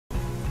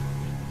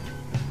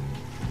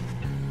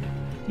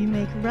you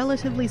make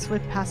relatively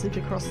swift passage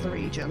across the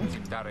region.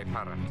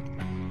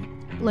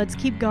 Let's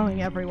keep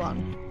going,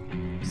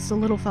 everyone. Just a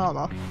little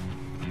further.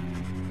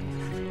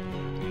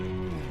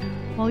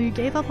 While you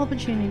gave up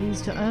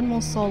opportunities to earn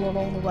more soul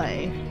along the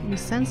way, you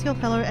sense your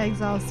fellow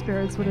exile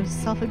spirits would have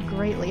suffered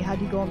greatly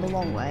had you gone the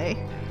long way.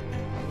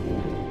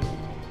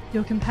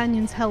 Your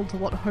companions held to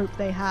what hope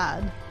they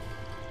had.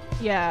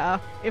 Yeah,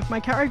 if my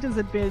characters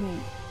had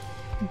been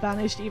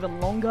banished even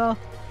longer,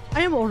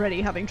 I am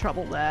already having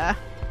trouble there.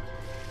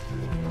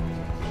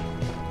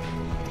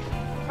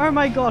 Oh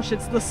my gosh,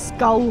 it's the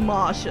Skull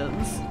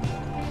Marshes.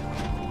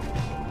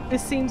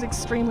 This seems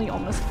extremely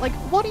ominous. Like,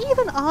 what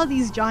even are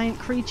these giant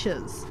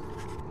creatures?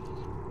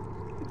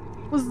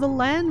 Was the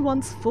land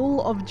once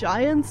full of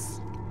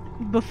giants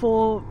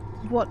before,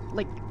 what,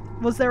 like,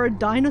 was there a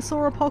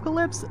dinosaur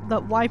apocalypse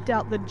that wiped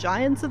out the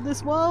giants of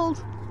this world?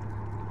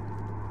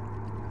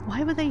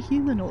 Why were they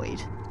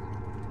humanoid?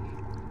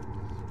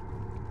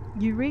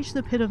 You reach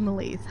the pit of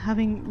Malith,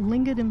 having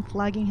lingered in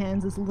flagging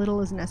hands as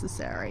little as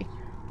necessary.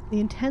 The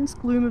intense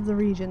gloom of the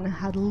region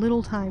had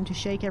little time to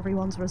shake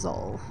everyone's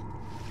resolve.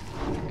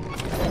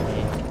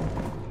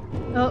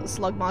 Oh,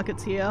 Slug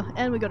Market's here,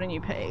 and we got a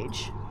new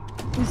page.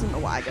 Who's in the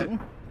wagon?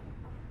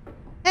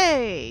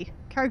 Hey!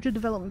 Character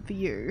development for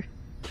you.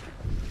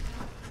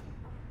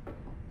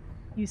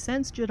 You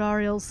sense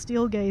Jadariel's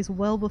steel gaze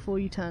well before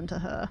you turn to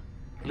her.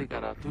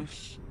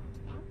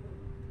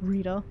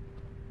 Reader,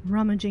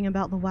 rummaging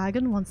about the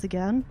wagon once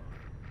again.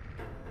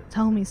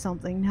 Tell me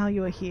something now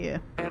you are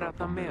here.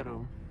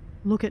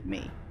 Look at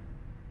me.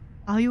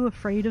 Are you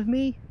afraid of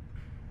me?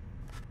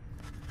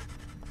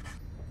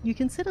 You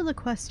consider the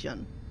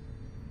question.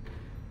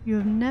 You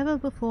have never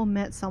before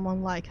met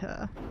someone like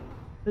her,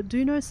 but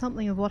do know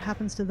something of what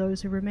happens to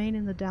those who remain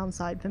in the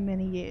downside for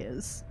many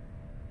years.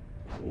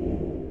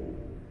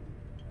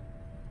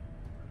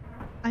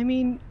 I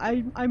mean,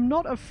 I'm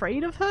not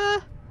afraid of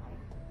her.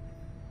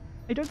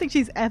 I don't think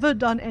she's ever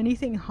done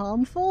anything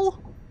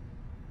harmful.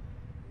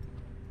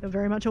 You're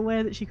very much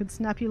aware that she could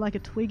snap you like a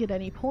twig at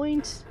any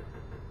point.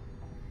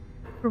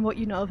 From what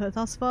you know of her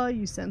thus far,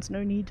 you sense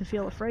no need to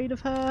feel afraid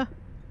of her.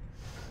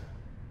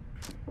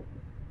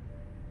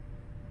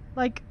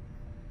 Like,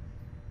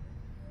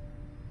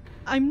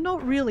 I'm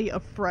not really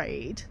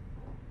afraid.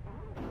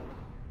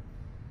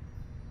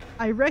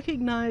 I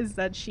recognize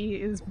that she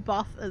is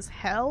buff as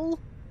hell,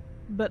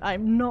 but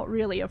I'm not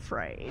really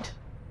afraid.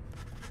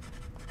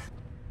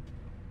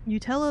 You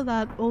tell her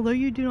that, although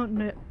you do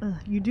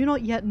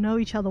not yet know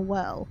each other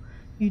well,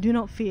 you do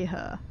not fear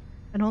her,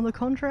 and on the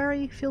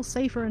contrary, feel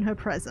safer in her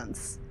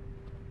presence.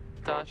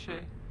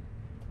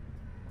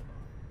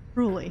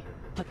 Truly.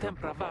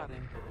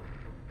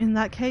 In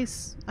that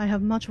case, I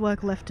have much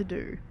work left to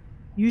do.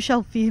 You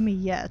shall fear me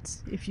yet,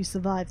 if you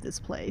survive this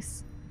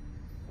place.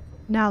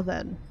 Now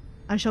then,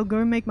 I shall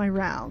go make my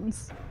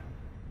rounds.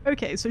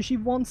 Okay, so she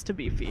wants to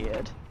be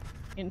feared.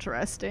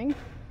 Interesting.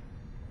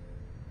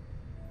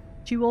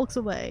 She walks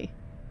away.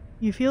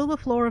 You feel the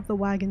floor of the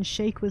wagon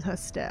shake with her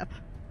step.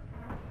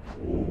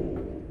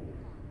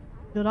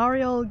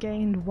 Jadariel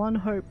gained 1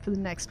 hope for the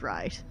next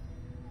rite.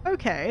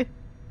 Okay.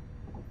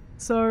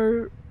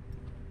 So,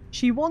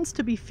 she wants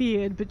to be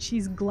feared, but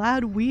she's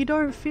glad we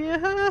don't fear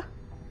her?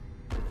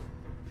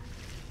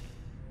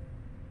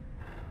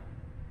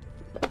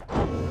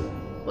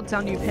 What's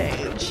our new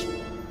page?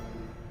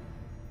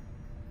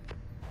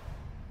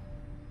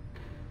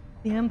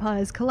 The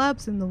Empire's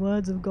collapse, in the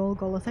words of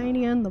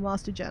Golgolothanian, the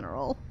Master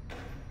General.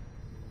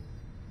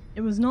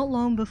 It was not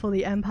long before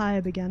the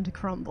Empire began to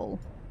crumble.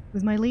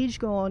 With my liege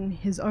gone,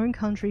 his own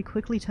country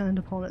quickly turned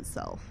upon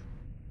itself.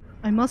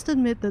 I must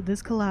admit that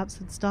this collapse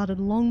had started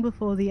long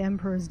before the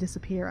Emperor's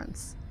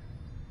disappearance.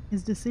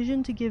 His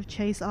decision to give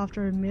chase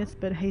after a myth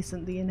but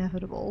hastened the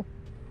inevitable.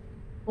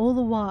 All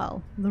the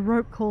while, the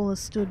rope caller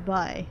stood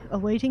by,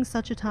 awaiting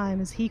such a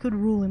time as he could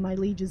rule in my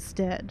liege's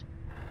stead.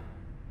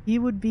 He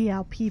would be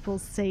our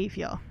people's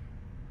savior.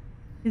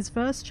 His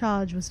first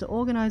charge was to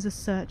organize a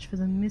search for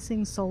the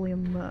missing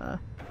Solium Myrrh.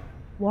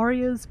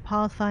 Warriors,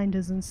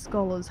 pathfinders, and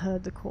scholars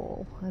heard the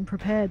call, and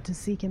prepared to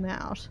seek him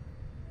out.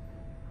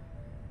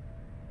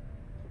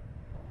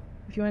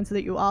 If you answer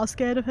that you are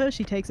scared of her,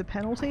 she takes a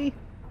penalty.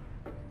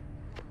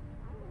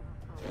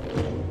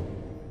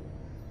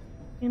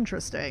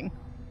 Interesting.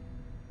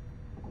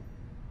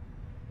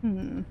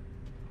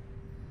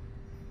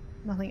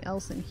 Nothing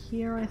else in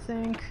here, I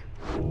think.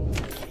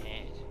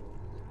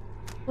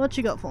 What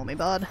you got for me,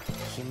 bud?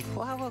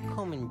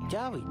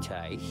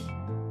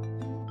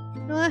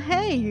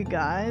 Hey, you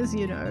guys,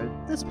 you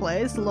know, this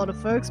place, a lot of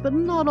folks, but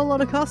not a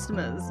lot of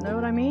customers, know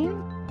what I mean?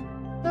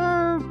 So,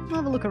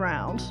 have a look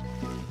around.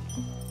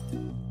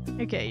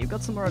 Okay, you've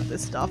got some more of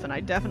this stuff, and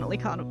I definitely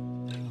can't...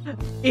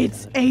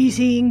 It's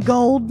 18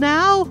 gold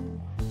now?!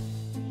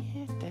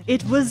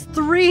 It was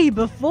 3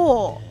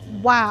 before!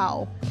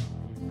 Wow.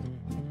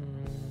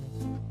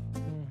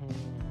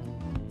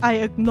 I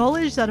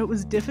acknowledge that it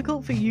was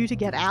difficult for you to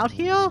get out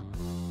here,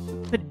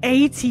 but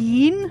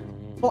 18?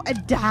 For a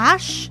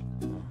dash?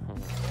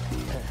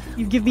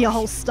 You give me a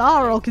whole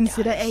star, I'll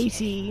consider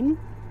 18.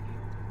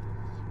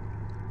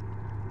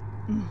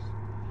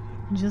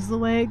 Just the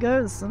way it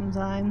goes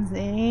sometimes,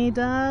 eh,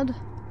 Dad?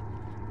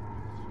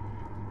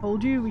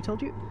 Told you, we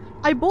told you.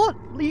 I bought,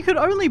 you could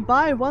only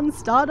buy one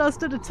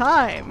Stardust at a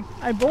time.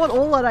 I bought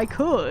all that I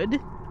could.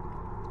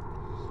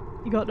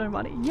 You got no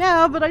money.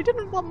 Yeah, but I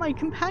didn't want my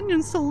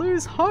companions to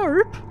lose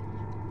hope.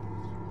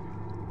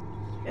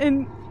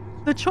 In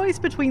the choice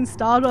between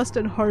Stardust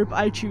and hope,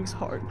 I choose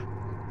hope.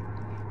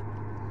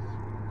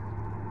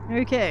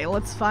 Okay,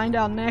 let's find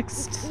our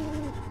next...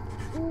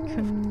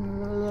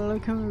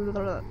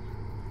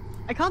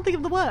 I can't think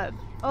of the word.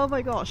 Oh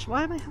my gosh,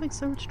 why am I having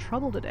so much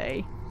trouble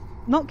today?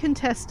 Not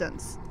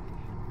contestants.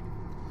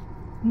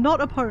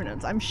 Not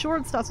opponents. I'm sure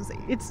it starts with C.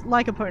 It's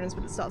like opponents,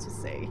 but it starts with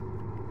C.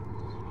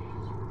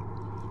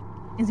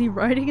 Is he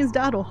riding his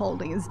dad or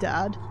holding his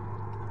dad?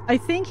 I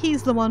think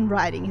he's the one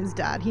riding his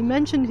dad. He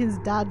mentioned his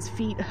dad's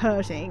feet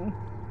hurting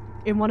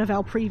in one of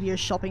our previous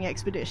shopping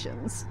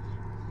expeditions.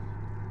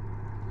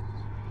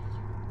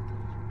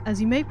 As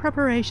you make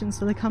preparations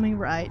for the coming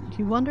rite,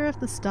 you wonder if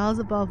the stars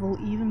above will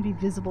even be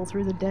visible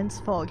through the dense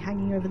fog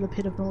hanging over the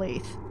pit of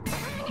Malith.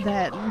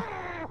 Then...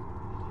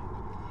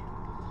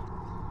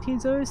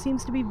 Tizo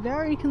seems to be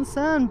very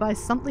concerned by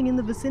something in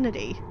the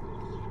vicinity.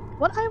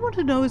 What I want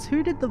to know is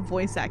who did the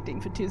voice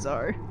acting for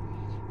Tizo?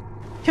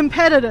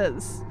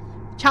 Competitors!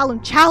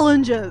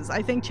 Challengers!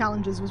 I think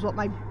challengers was what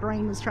my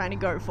brain was trying to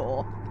go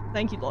for.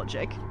 Thank you,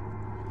 Logic.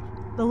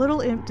 The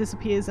little imp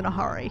disappears in a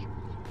hurry.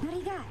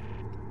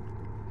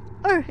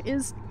 Oh,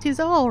 is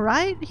Tizo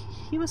alright?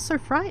 He was so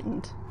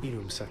frightened. He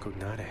was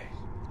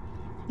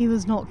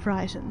not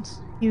frightened.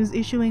 He was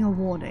issuing a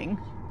warning.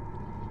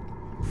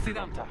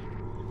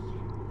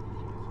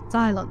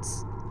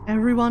 Silence.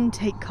 Everyone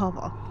take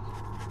cover.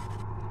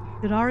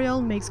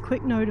 Godariel makes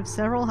quick note of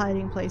several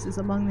hiding places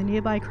among the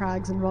nearby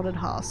crags and rotted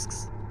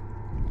husks.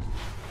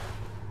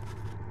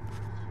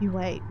 You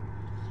wait.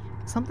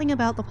 Something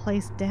about the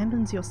place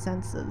dampens your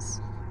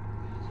senses.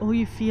 All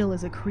you feel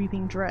is a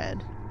creeping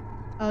dread.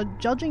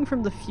 Judging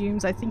from the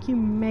fumes, I think you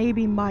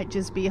might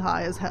just be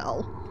high as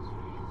hell.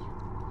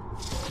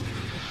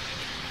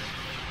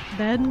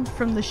 Then,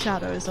 from the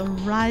shadows, a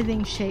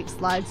writhing shape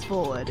slides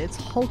forward, its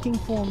hulking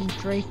form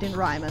draped in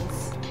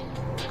raiments.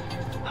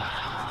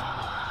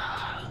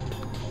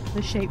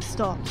 The shape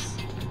stops.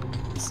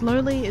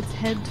 Slowly, its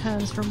head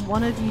turns from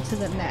one of you to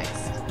the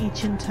next,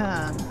 each in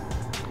turn.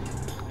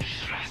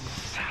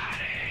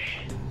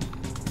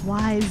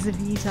 Wise of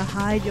ye to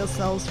hide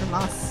yourselves from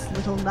us,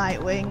 little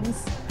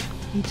nightwings.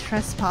 Ye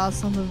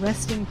trespass on the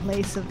resting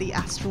place of the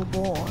astral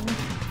born.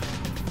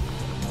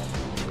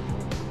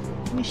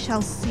 We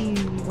shall see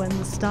when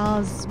the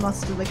stars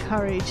muster the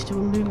courage to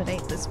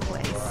illuminate this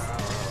place.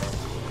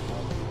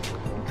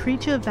 The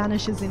creature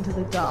vanishes into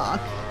the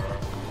dark.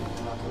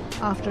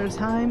 After a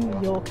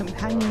time, your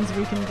companions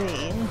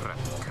reconvene.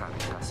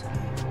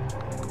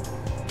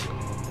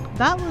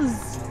 That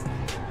was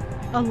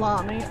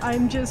alarming.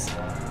 I'm just...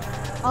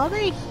 Are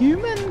they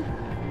human?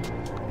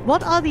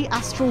 What are the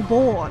astral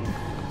born?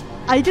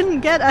 I didn't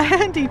get a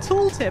handy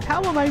tooltip.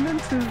 How am I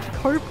meant to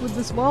cope with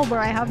this world where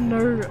I have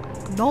no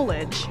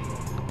knowledge?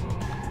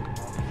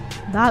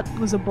 That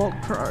was a bog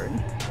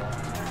crone.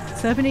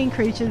 Serpentine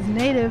creatures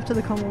native to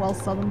the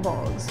Commonwealth's southern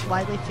bogs,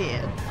 widely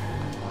feared.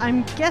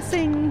 I'm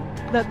guessing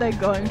that they're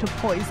going to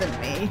poison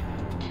me.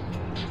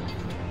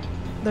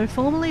 Though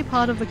formerly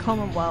part of the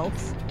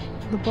Commonwealth,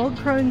 the bog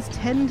crones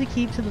tend to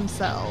keep to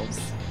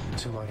themselves.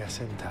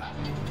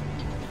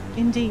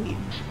 Indeed.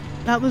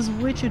 That was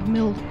Witchard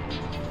Mill.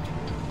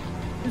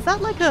 Is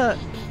that like a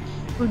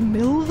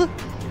Milv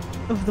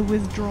of the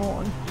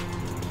Withdrawn?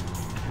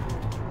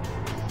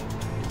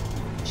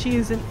 She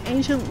is an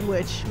ancient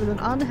witch with an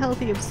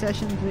unhealthy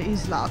obsession for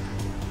Islak,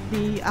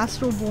 the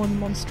astral-born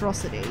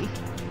monstrosity.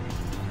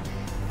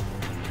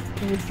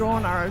 The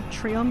Withdrawn are a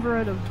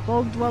triumvirate of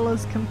bog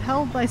dwellers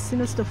compelled by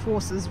sinister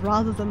forces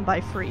rather than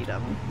by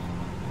freedom.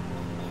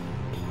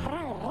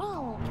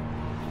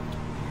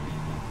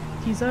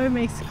 Tizo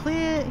makes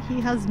clear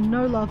he has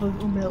no love of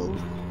Umilv.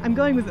 I'm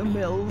going with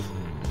Umilv.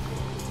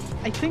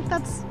 I think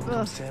that's...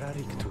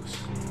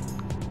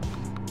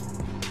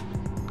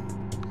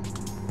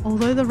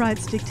 Although the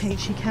rites dictate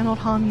she cannot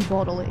harm you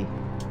bodily,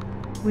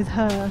 with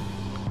her,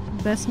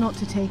 best not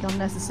to take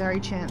unnecessary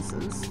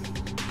chances.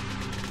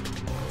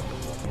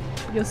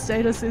 Your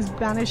status is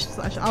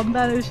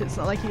banished/unbanished, it's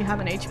not like you have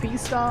an HP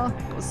star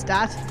or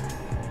stat.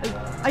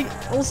 I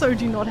also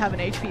do not have an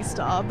HP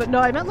star, but no,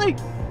 I meant like,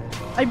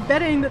 I'm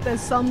betting that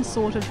there's some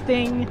sort of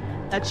thing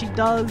that she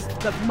does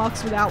that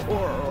mucks without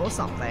aura or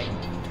something.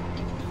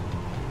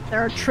 There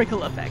are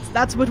trickle effects.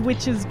 That's what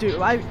witches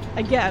do. I've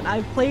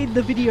played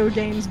the video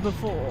games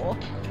before.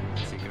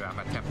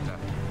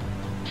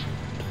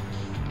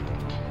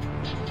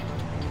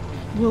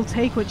 We'll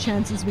take what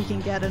chances we can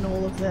get in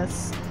all of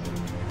this.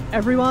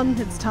 Everyone,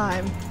 it's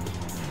time.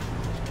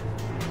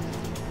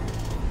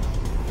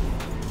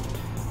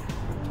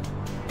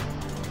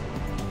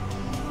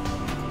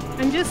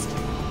 I'm just...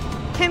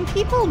 Can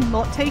people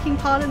not taking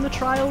part in the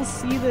trials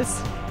see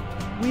this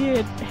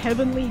weird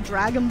heavenly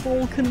Dragon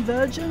Ball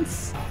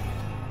convergence?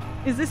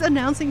 Is this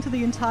announcing to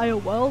the entire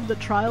world that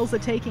trials are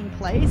taking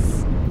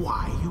place?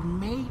 Why, you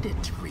made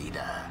it,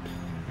 reader.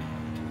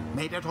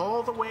 Made it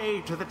all the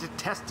way to the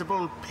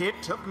detestable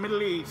pit of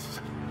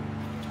Melith.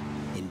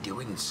 In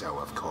doing so,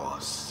 of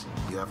course,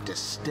 you have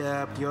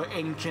disturbed your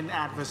ancient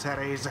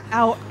adversaries.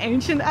 Our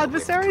ancient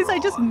adversaries? I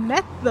just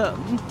met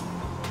them.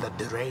 The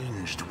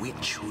deranged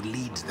witch who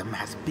leads them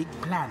has big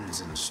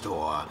plans in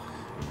store.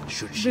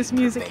 Should she This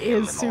music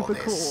prevail is in super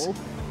all this. cool.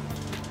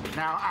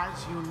 Now,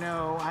 as you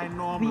know, I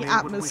normally The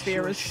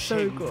atmosphere would is wish you so a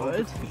shameful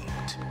good.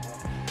 defeat.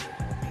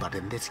 But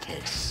in this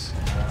case,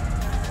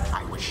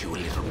 I wish you a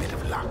little bit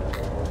of luck.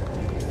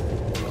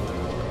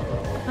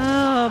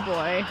 Oh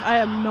boy, I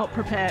am not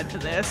prepared for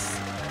this.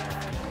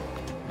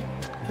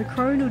 The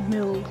crone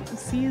mill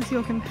sees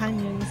your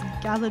companions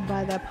gathered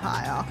by their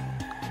pyre.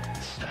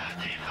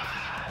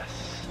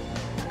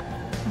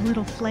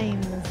 Little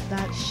flames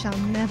that shall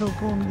never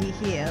warm ye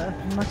here,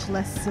 much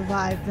less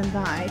survive the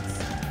night.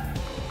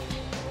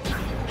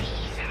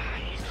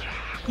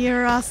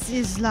 Hear us,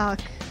 Islak.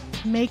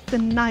 Make the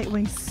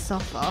Nightwing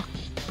suffer.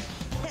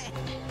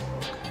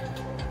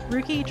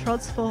 Rookie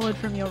trots forward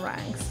from your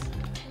ranks.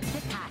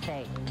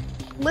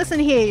 Listen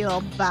here, you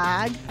old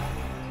bag.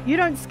 You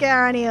don't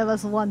scare any of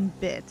us one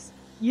bit.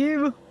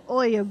 You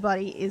or your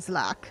buddy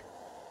Islak.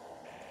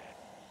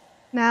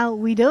 Now,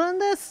 we doing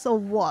this or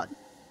what?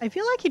 I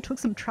feel like he took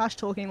some trash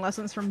talking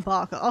lessons from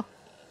Barker.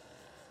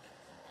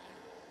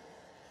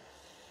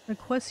 The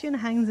question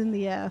hangs in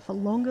the air for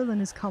longer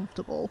than is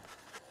comfortable.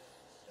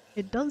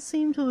 It does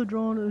seem to have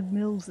drawn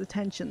Udmil's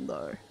attention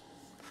though.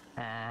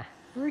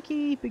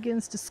 Rookie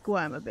begins to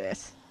squirm a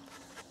bit.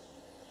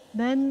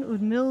 Then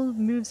Udmil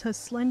moves her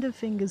slender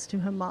fingers to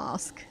her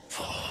mask.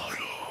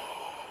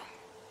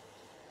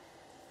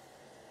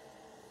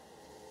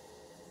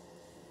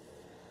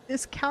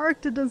 This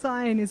character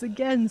design is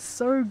again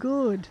so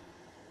good.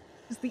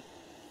 Just the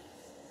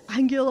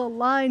angular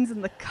lines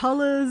and the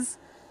colors.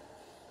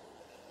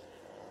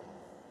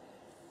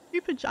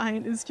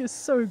 Supergiant is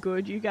just so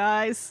good, you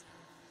guys.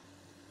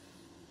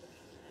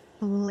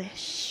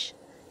 Foolish.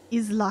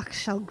 His luck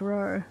shall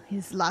grow,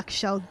 his luck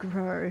shall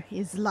grow,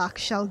 his luck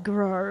shall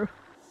grow.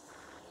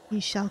 He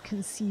shall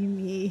consume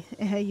ye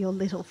ere your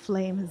little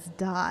flame has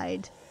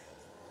died.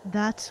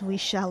 That we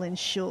shall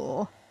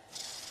ensure.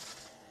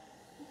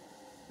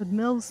 But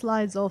Mill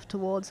slides off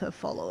towards her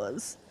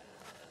followers.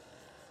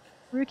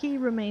 Rookie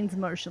remains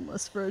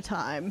motionless for a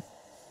time.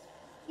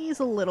 He's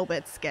a little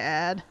bit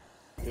scared.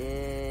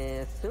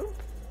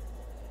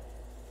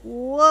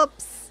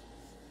 Whoops!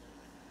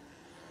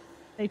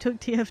 They took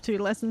TF2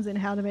 lessons in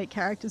how to make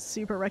characters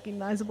super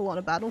recognizable on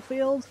a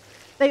battlefield.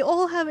 They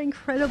all have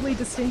incredibly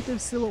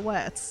distinctive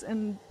silhouettes,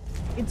 and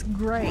it's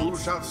great. Who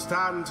shall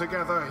stand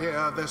together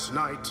here this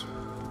night?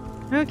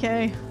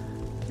 Okay,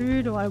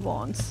 who do I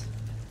want?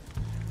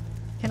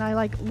 Can I,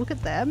 like, look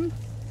at them?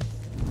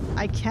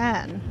 I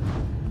can.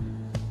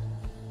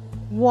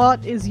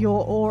 What is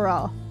your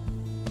aura?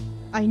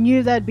 I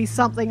knew there'd be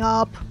something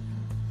up.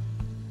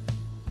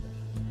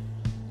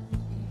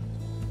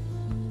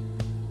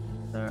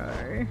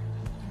 So...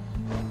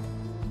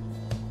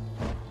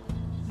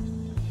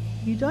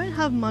 you don't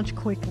have much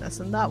quickness,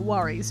 and that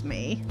worries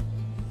me.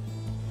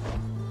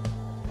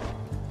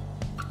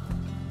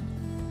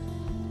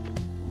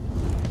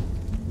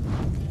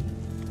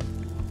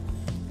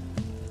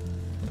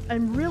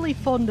 I'm really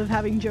fond of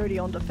having Jody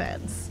on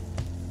defense.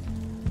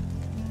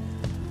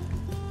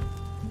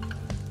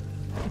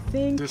 I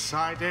think...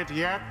 Decided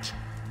yet?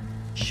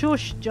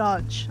 Shush,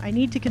 Judge. I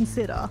need to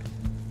consider.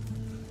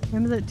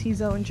 Remember that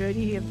Tizo and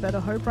Jody have better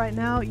hope right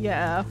now?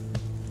 Yeah.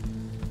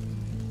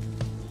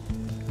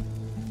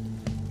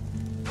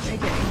 Okay,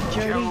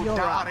 Jody, you're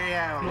up.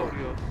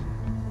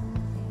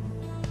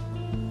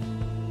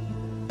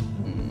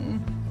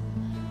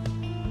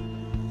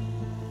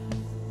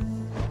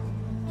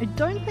 I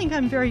don't think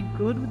I'm very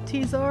good with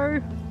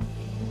Tizo.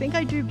 I think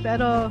I do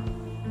better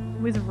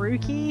with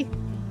Rookie.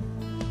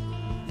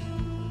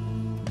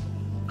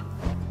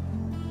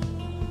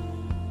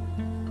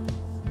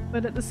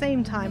 But at the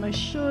same time, I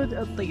should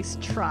at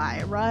least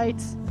try,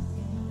 right?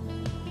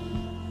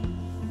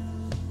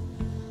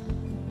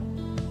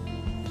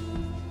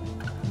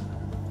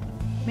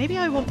 Maybe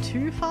I want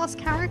 2 fast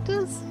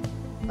characters?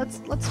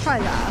 Let's try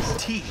that.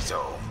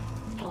 Tizo.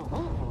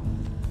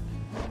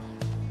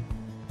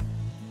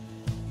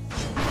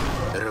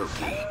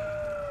 Rookie.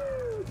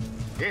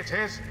 It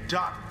is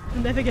done.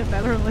 You'll never get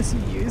better unless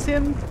you use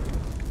him.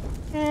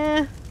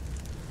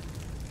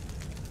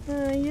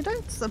 You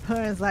don't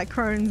suppose that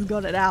crone's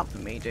got it out for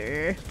me, do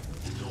you?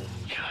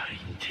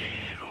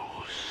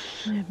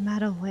 No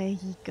matter where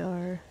ye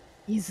go,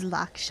 his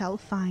luck shall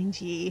find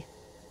ye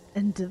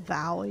and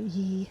devour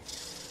ye.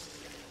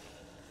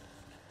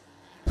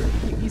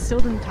 You still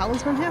didn't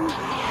talisman him?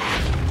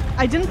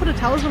 I didn't put a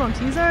talisman on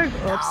Tizo? Oops.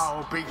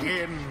 Now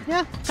begin.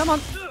 Yeah, come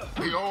on.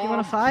 You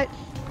wanna fight?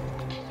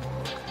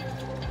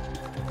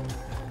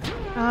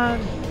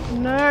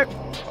 No.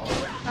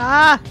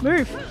 Ah,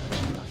 move.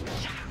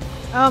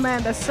 Oh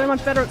man, they're so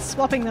much better at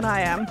swapping than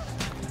I am.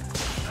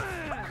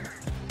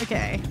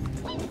 Okay.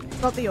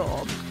 Got the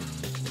orb.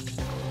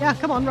 Yeah,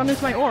 come on, run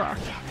into my aura.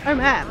 Oh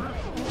man,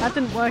 that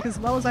didn't work as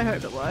well as I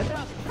hoped it would.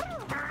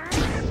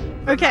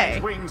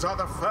 Okay,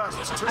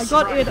 I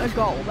got it a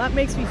goal. That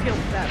makes me feel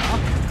better.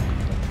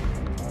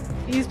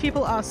 These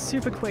people are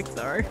super quick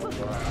though.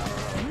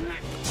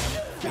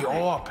 The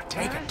orb,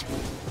 take it.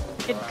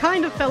 It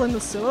kind of fell in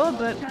the sewer,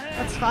 but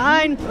that's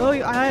fine. Oh,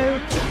 I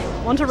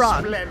want to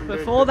run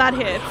before that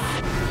hits.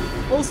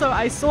 Also,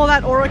 I saw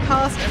that aura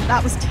cast and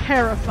that was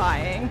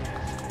terrifying.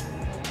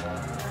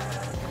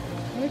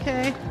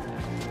 Okay.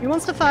 Who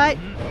wants to fight?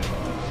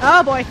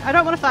 Oh boy, I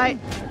don't want to fight.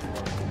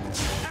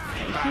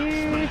 Thank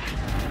you.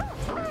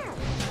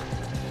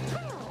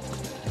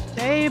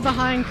 Stay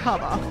behind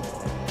cover.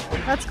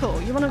 That's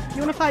cool. You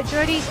wanna fight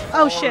Jody?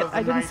 Oh shit,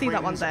 I didn't see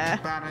that one there.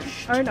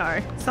 Oh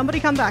no. Somebody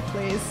come back,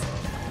 please.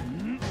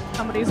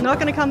 Somebody's not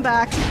gonna come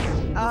back.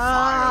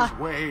 Ah.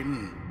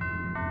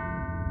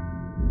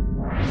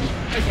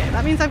 Okay,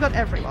 that means I've got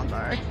everyone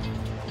though.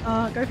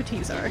 Go for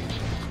Tizo.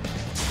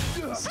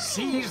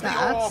 Seize the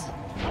orb.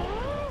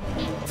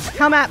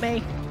 Come at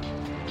me.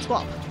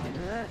 Swap.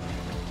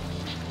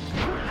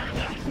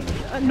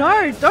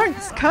 No, don't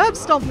curb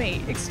stomp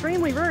me.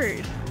 Extremely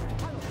rude.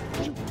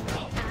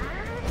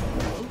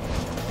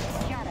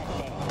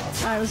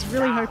 I was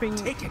really hoping.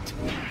 Take it.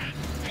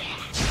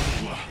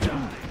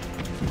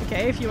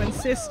 Okay, if you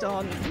insist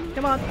on.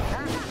 Come on.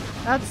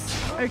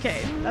 That's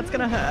okay. That's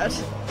gonna hurt.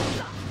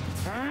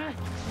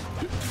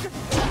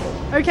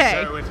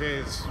 Okay. So it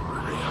is.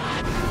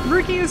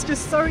 Rookie is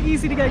just so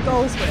easy to get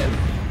goals with.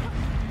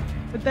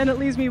 But then it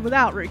leaves me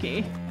without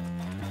Rookie.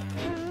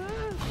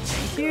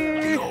 Thank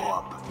you.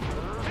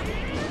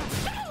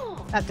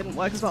 That didn't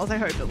work as well as I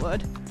hoped it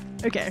would.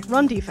 Okay,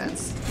 run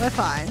defense. We're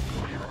fine.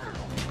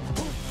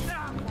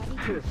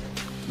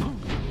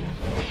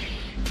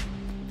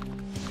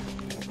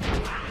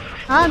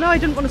 Ah, no, I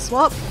didn't want to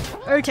swap.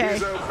 Okay.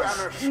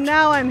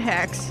 Now I'm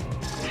hexed.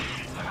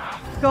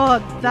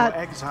 God, that...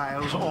 Your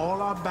exiles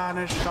all are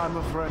banished, I'm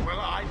afraid. Well,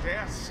 I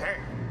dare say.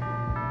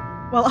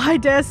 Well, I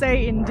dare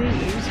say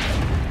indeed.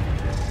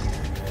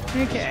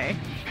 Okay.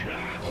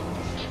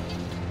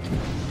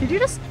 Did you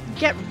just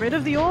get rid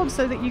of the orb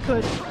so that you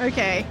could...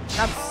 Okay,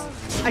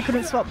 that's... I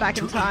couldn't swap back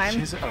in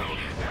time.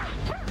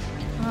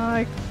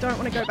 I don't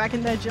want to go back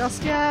in there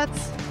just yet.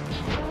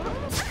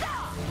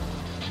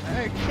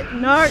 Okay.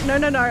 No, no,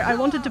 no, no. I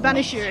wanted to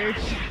banish you.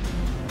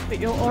 But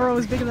your aura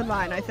was bigger than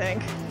mine, I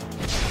think.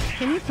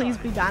 Can you please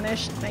be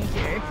banished? Thank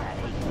you.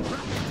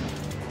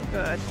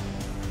 Good.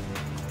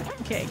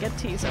 Okay, get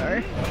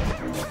Tizo.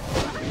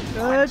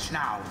 Good.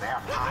 Now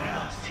they're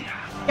Pyre.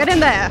 Get in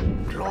there!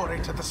 Glory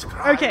to the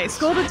scribe. Okay,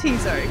 score to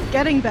Tizo.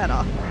 Getting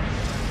better.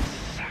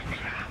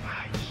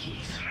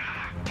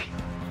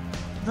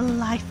 The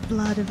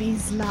lifeblood of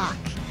Islak.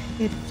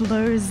 It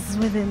flows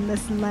within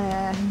this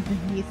lair and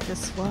beneath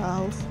this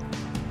world.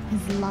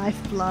 His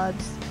lifeblood.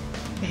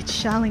 It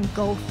shall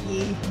engulf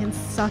ye in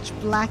such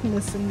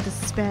blackness and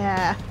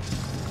despair.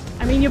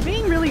 I mean, you're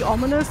being really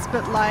ominous,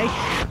 but like...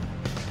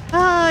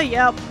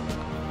 yep.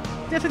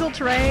 Difficult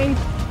terrain.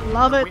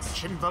 Love it.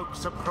 Which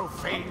invokes a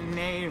profane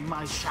name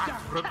I shan't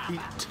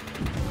repeat.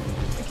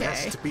 Okay.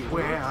 Best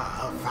beware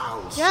of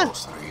foul Yeah,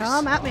 sorceries.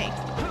 come at me.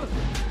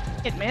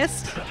 It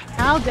missed.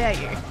 How dare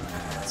you?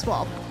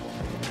 Swap.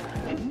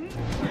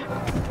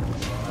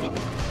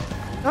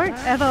 Don't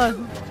ever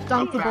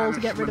dunk the ball to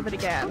get rid of it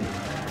again.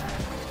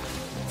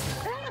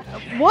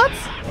 What?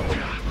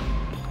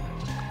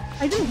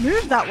 I didn't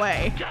move that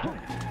way.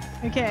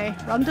 Okay,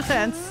 run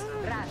defense.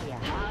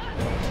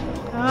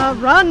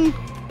 Run!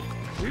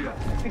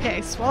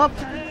 Okay, swap.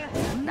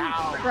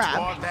 Now Grab.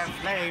 toward their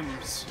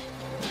flames.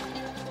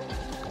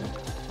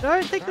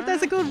 Don't think that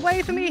there's a good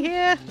way for me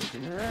here.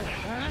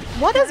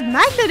 What is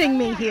magneting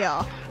me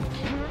here?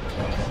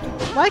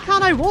 Why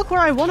can't I walk where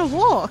I want to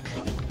walk?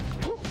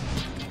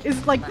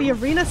 Is like the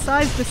arena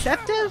size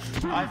deceptive?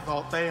 I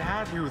thought they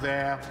had you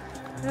there.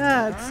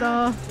 Yeah, it's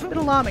a bit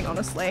alarming,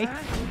 honestly.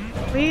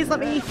 Please let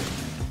me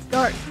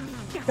go.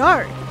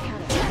 Go.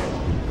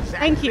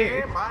 Thank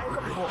you.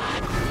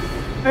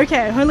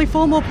 Okay, only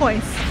 4 more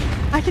points.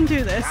 I can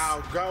do this.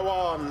 Now go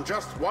on,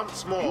 just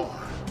once more.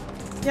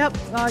 Yep,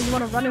 you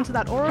want to run into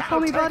that aura for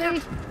me,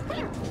 buddy?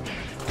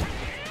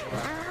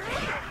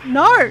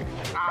 No!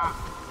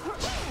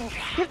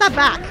 Give that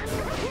back.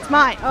 It's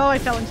mine. Oh, I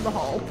fell into the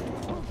hole.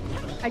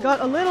 I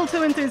got a little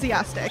too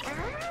enthusiastic.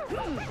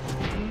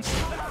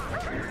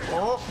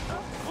 Oh,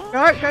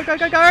 Go, go, go,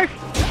 go, go!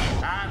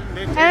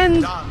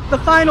 And the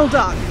final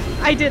dunk.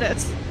 I did it.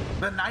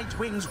 The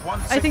Nightwings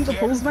once I think the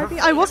again pools might be.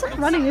 I wasn't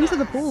running into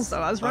the pools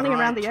though. I was running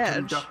around the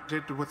edge.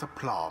 Conducted with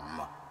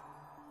aplomb.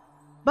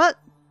 But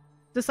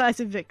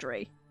decisive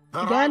victory.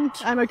 The Again,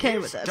 right I'm okay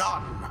is with it.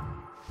 done.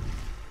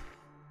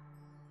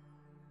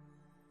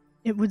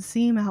 It would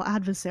seem our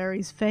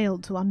adversaries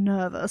failed to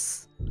unnerve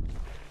us.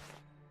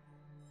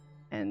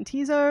 And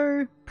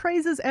Tizo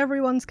praises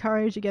everyone's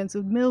courage against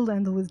the milled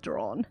and the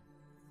withdrawn.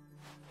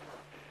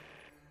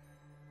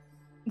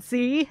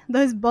 See,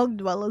 those bog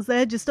dwellers,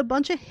 they're just a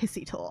bunch of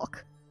hissy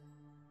talk.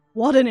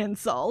 What an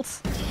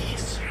insult.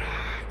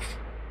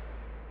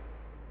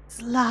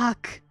 worse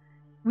luck.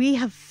 We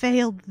have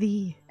failed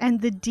thee,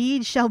 and the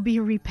deed shall be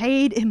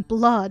repaid in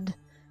blood.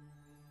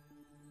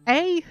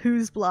 A,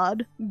 whose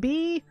blood?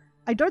 B,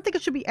 I don't think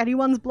it should be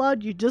anyone's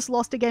blood, you just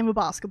lost a game of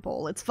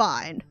basketball, it's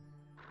fine.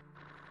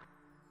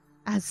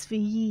 As for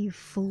ye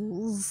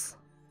fools,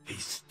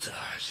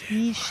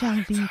 ye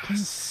shall be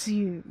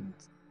consumed,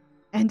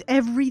 and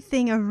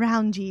everything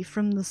around ye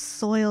from the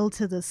soil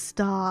to the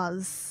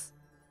stars,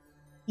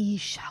 ye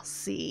shall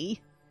see.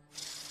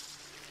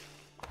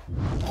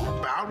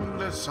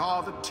 Boundless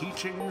are the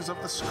teachings of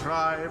the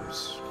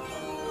scribes.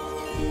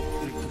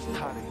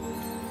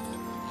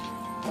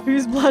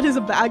 Whose blood is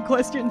a bad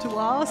question to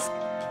ask?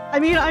 I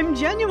mean, I'm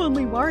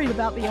genuinely worried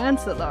about the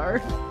answer, though.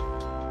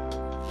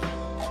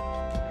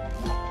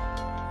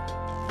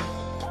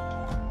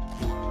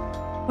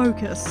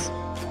 Focus.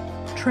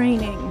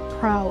 Training.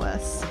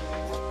 Prowess.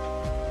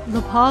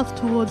 The path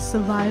towards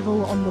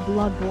survival on the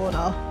blood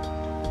border.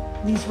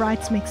 These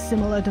rites make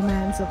similar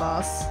demands of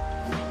us.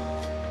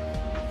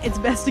 It's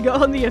best to go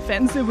on the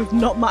offensive with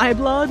not my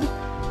blood?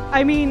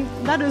 I mean,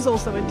 that is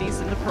also a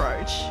decent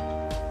approach.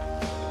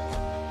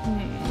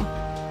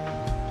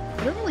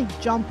 I don't really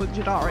jump with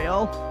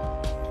Jadariel.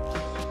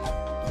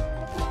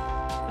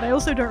 But I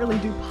also don't really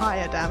do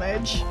Pyre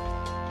damage.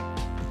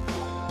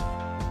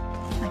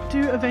 I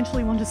do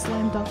eventually want to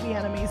slam dunk the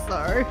enemies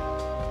though.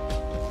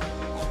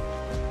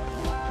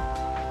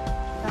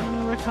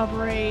 Stamina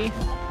recovery.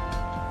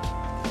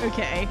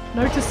 Okay,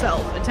 note to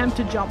self, attempt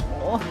to jump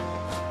more.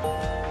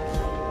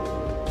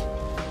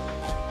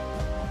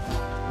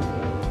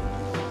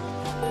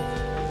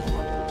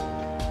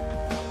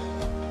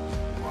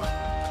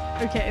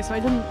 Okay, so I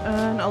didn't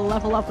earn a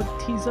level up with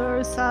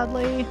Tizo,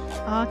 sadly.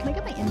 Can I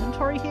get my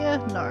inventory here?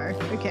 No.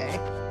 Okay.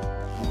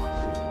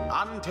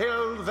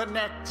 Until the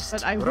next.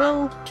 But I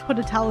will put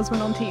a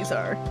talisman on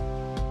Tizo.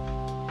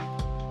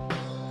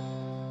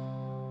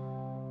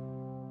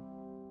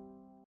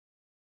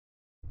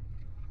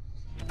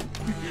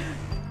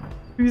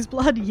 Whose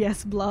blood?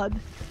 Yes, blood.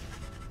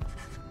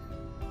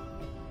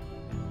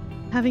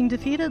 Having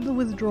defeated the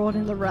withdrawn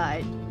in the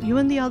ride, you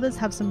and the others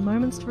have some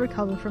moments to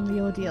recover from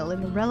the ordeal in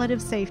the relative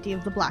safety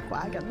of the Black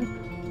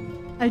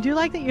Wagon. I do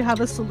like that you have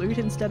a salute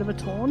instead of a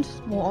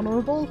taunt, more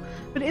honourable,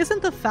 but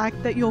isn't the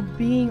fact that you're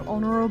being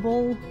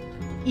honourable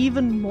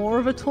even more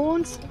of a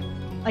taunt?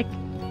 Like,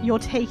 you're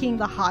taking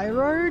the high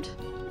road?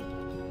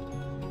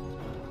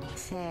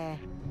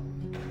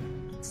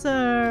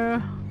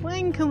 So,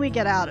 when can we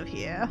get out of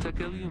here?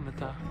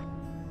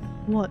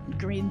 What,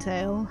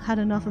 Greentail? Had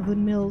enough of the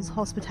mill's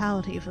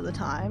hospitality for the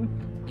time?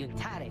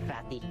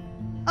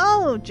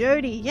 Oh,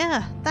 Jody,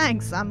 yeah,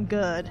 thanks, I'm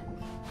good.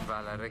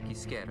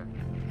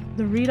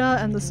 The reader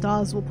and the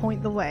stars will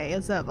point the way,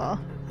 as ever.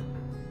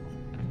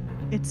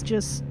 It's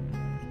just...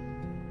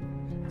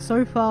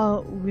 so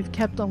far, we've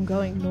kept on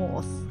going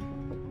north.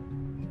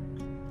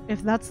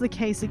 If that's the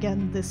case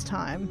again this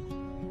time...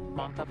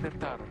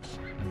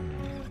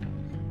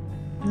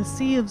 The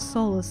Sea of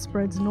Solace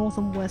spreads north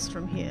and west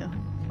from here,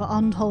 for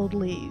untold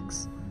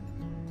leagues.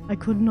 I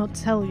could not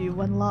tell you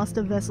when last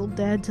a vessel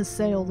dared to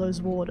sail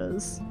those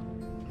waters.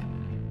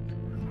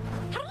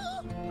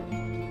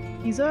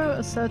 Izo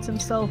asserts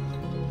himself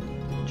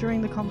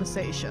during the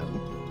conversation.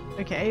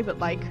 Okay, but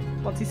like,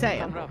 what's he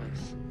saying?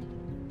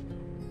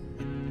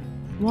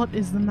 What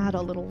is the matter,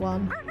 little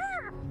one?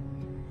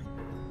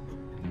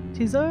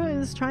 Tizo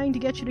is trying to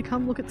get you to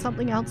come look at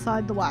something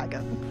outside the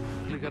wagon.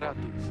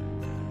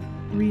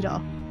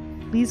 Reader,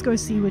 please go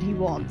see what he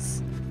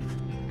wants.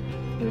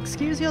 You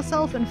excuse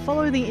yourself and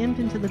follow the imp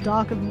into the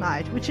dark of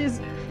night, which is,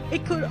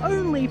 it could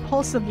only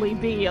possibly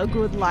be a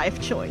good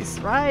life choice,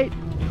 right?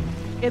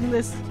 In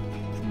this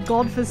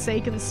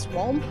godforsaken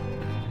swamp.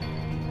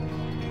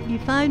 You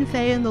find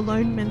Faye and the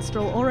lone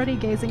minstrel already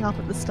gazing up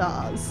at the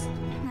stars.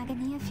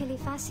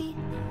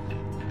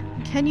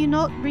 Can you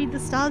not read the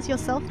stars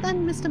yourself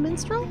then, Mr.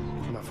 Minstrel?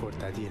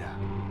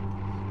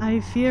 I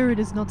fear it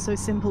is not so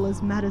simple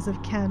as matters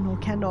of can or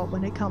cannot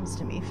when it comes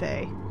to me,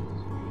 Faye.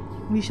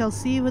 We shall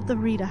see what the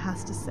reader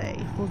has to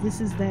say, for this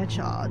is their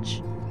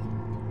charge.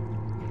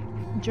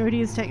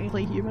 Jodie is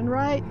technically human,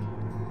 right?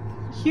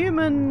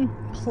 Human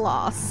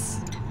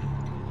plus.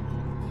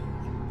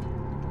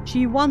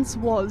 She once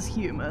was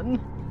human.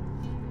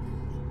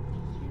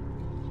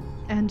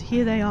 And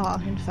here they are,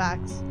 in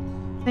fact.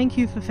 Thank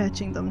you for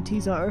fetching them,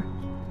 Tizo.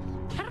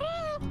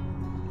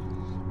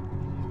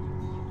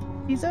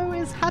 Tizo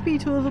is happy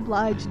to have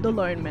obliged the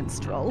lone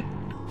minstrel.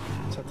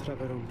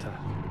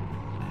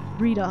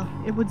 Reader,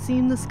 it would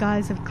seem the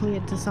skies have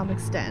cleared to some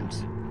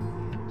extent.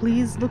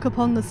 Please look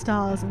upon the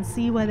stars and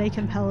see where they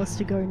compel us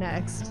to go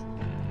next.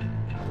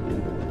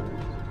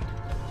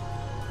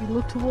 You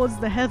look towards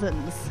the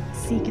heavens,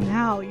 seek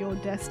now your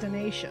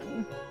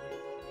destination.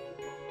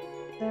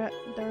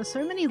 There are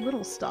so many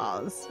little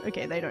stars.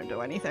 Okay, they don't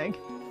do anything.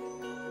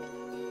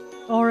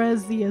 Or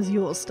as the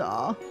Azure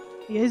Star.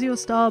 The Azure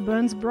Star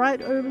burns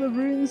bright over the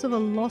ruins of a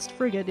lost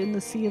frigate in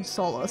the Sea of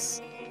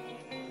Solace.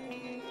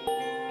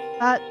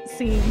 That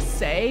seems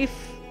safe.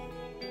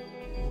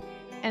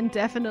 And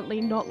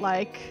definitely not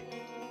like...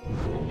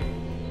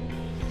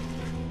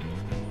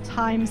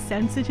 time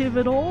sensitive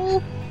at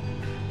all?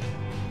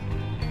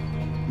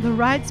 The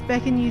rites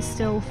beckon you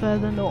still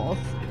further north,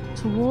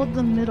 toward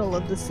the middle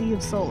of the Sea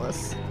of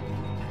Solace,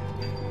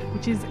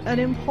 which is an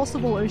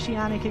impossible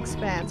oceanic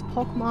expanse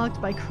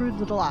pockmarked by crude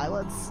little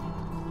islets.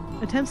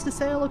 Attempts to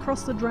sail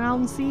across the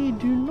drowned sea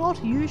do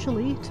not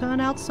usually turn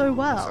out so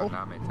well.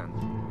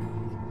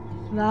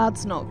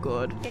 That's not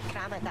good.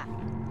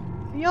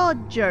 You're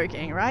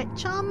joking, right,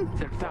 chum?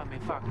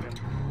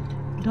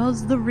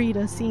 Does the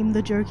reader seem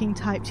the joking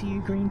type to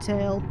you,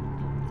 Greentail?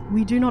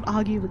 We do not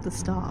argue with the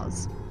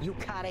stars.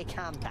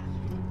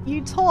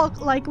 You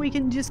talk like we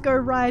can just go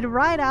ride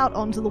right out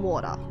onto the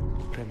water.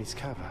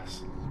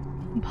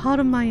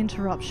 Pardon my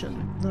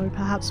interruption, though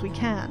perhaps we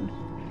can.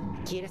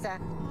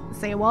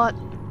 Say what?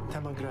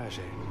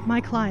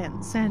 My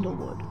client,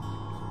 Sandalwood.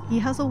 He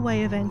has a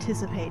way of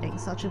anticipating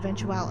such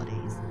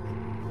eventualities.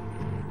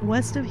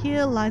 West of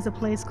here lies a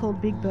place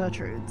called Big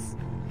Bertrude's.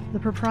 The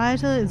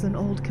proprietor is an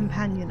old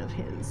companion of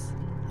his.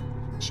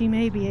 She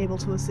may be able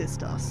to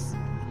assist us.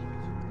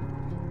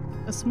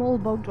 A small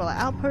bog dweller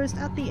outpost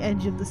at the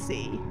edge of the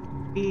sea.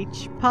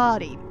 Beach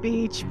party,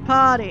 beach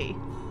party!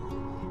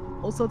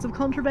 All sorts of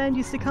contraband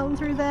used to come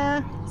through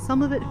there,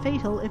 some of it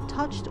fatal if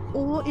touched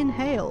or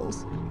inhaled.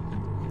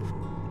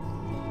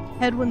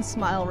 Edwin's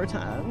smile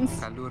returns.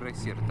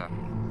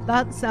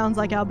 That sounds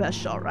like our best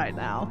shot right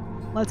now.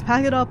 Let's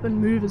pack it up and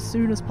move as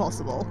soon as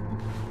possible.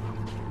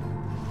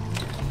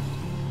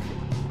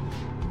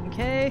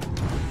 Okay.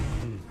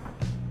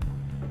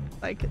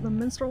 Like, the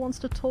minstrel wants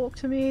to talk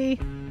to me.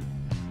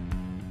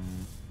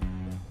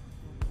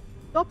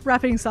 Stop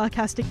wrapping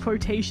sarcastic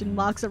quotation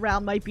marks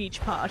around my beach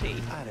party.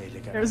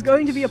 There is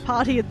going to be a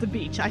party at the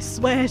beach, I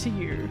swear to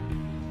you.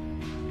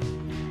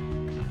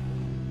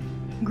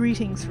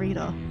 Greetings,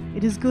 Frida.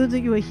 It is good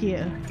that you are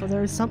here, for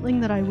there is something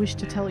that I wish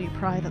to tell you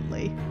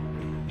privately.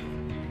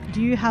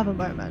 Do you have a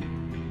moment?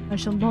 I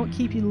shall not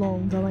keep you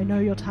long, though I know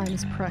your time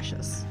is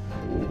precious.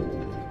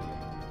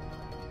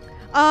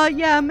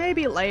 Yeah,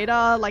 maybe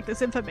later. Like,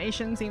 this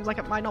information seems like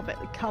it might not be-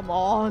 Come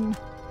on.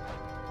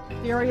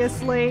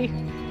 Seriously?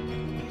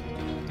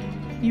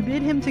 You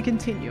bid him to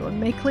continue and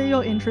make clear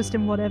your interest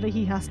in whatever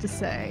he has to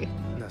say.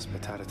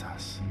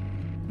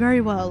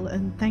 Very well,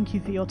 and thank you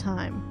for your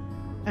time.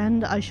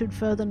 And I should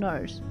further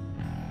note,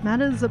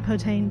 matters that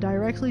pertain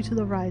directly to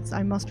the rites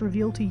I must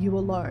reveal to you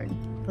alone,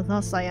 for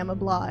thus I am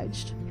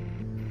obliged.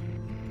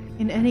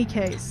 In any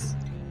case,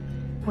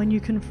 when you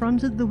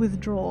confronted the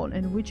withdrawn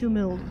and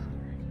Witchumilde,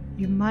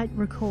 you might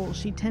recall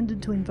she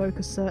tended to invoke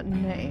a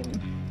certain name.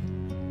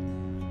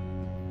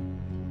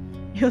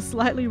 Your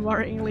slightly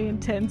worryingly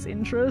intense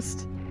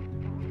interest?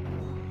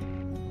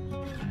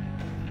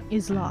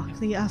 Islach,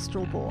 the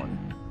Astralborn.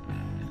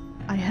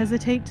 I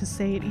hesitate to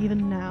say it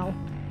even now.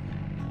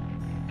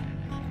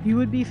 You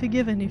would be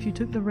forgiven if you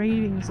took the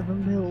ravings of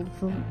Amilde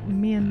for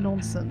mere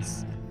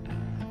nonsense.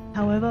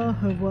 However,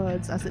 her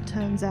words, as it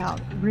turns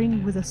out,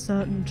 ring with a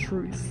certain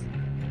truth.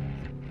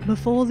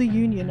 Before the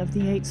union of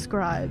the 8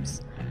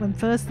 scribes, when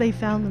first they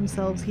found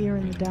themselves here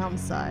in the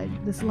downside,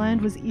 this land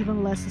was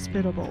even less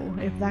hospitable,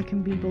 if that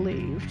can be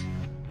believed.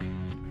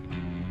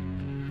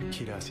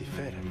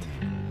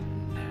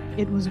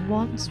 It was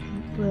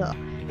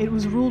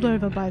ruled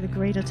over by the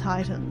greater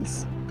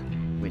titans,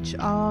 which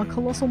are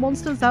colossal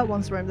monsters that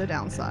once roamed the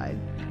downside.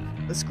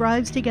 The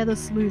scribes together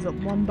slew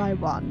them one by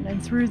one,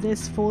 and through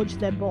this forged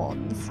their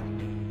bonds.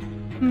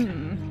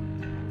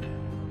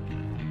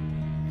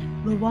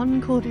 The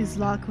one called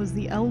Islach was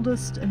the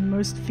eldest and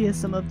most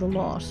fearsome of the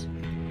lot.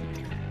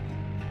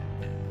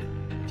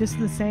 Just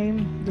the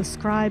same, the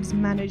scribes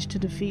managed to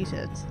defeat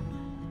it.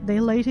 They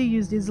later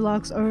used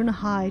Islach's own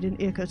hide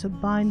and ichor to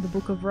bind the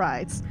Book of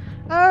Rites.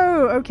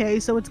 Oh, okay,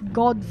 so it's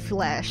god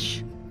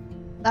flesh.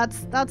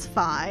 That's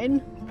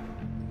fine.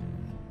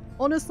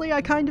 Honestly,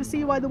 I kind of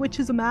see why the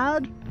witches are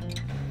mad.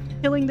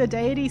 Killing the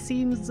deity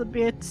seems a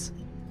bit...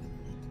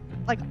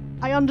 like,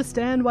 I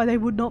understand why they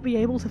would not be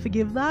able to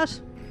forgive that.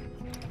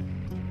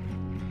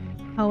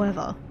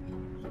 However,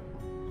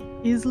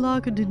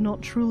 Islach did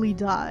not truly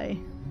die,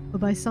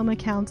 but by some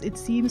accounts it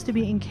seems to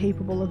be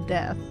incapable of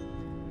death.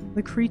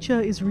 The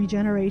creature is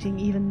regenerating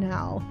even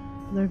now,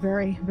 though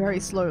very, very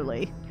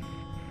slowly.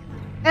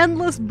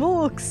 Endless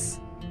books!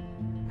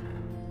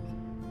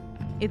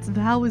 Its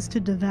vow is to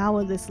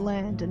devour this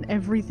land and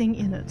everything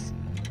in it.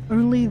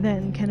 Only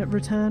then can it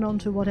return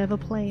onto whatever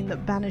plane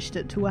that banished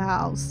it to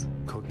ours.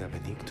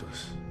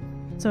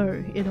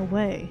 So, in a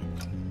way,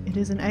 it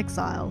is an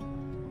exile,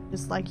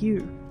 just like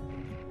you.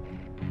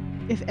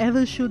 If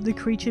ever should the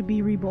creature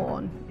be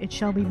reborn, it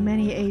shall be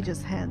many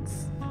ages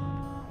hence.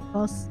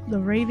 Thus, the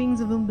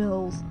ravings of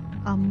Amilde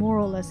are more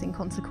or less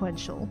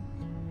inconsequential.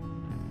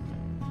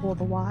 For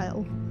the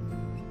while.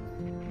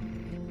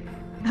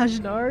 As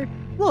you know,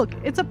 look,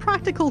 it's a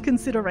practical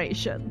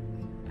consideration.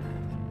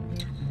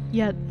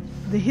 Yet,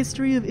 the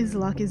history of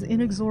Islach is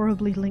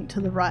inexorably linked to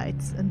the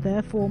rites, and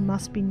therefore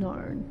must be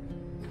known.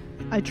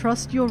 I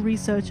trust your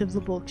research of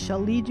the book shall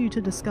lead you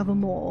to discover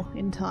more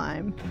in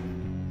time.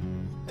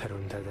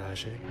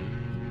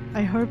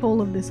 I hope all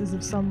of this is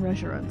of some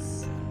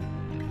reassurance.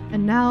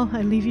 And now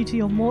I leave you to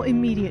your more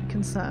immediate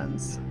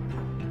concerns.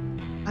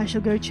 I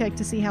shall go check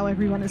to see how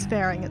everyone is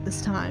faring at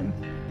this time.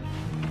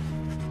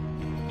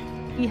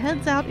 He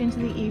heads out into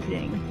the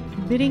evening,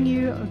 bidding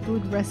you a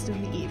good rest of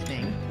the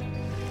evening.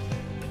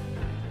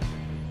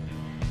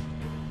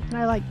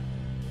 And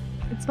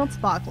it's not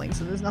sparkling,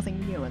 so there's nothing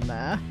new in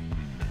there.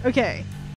 Okay,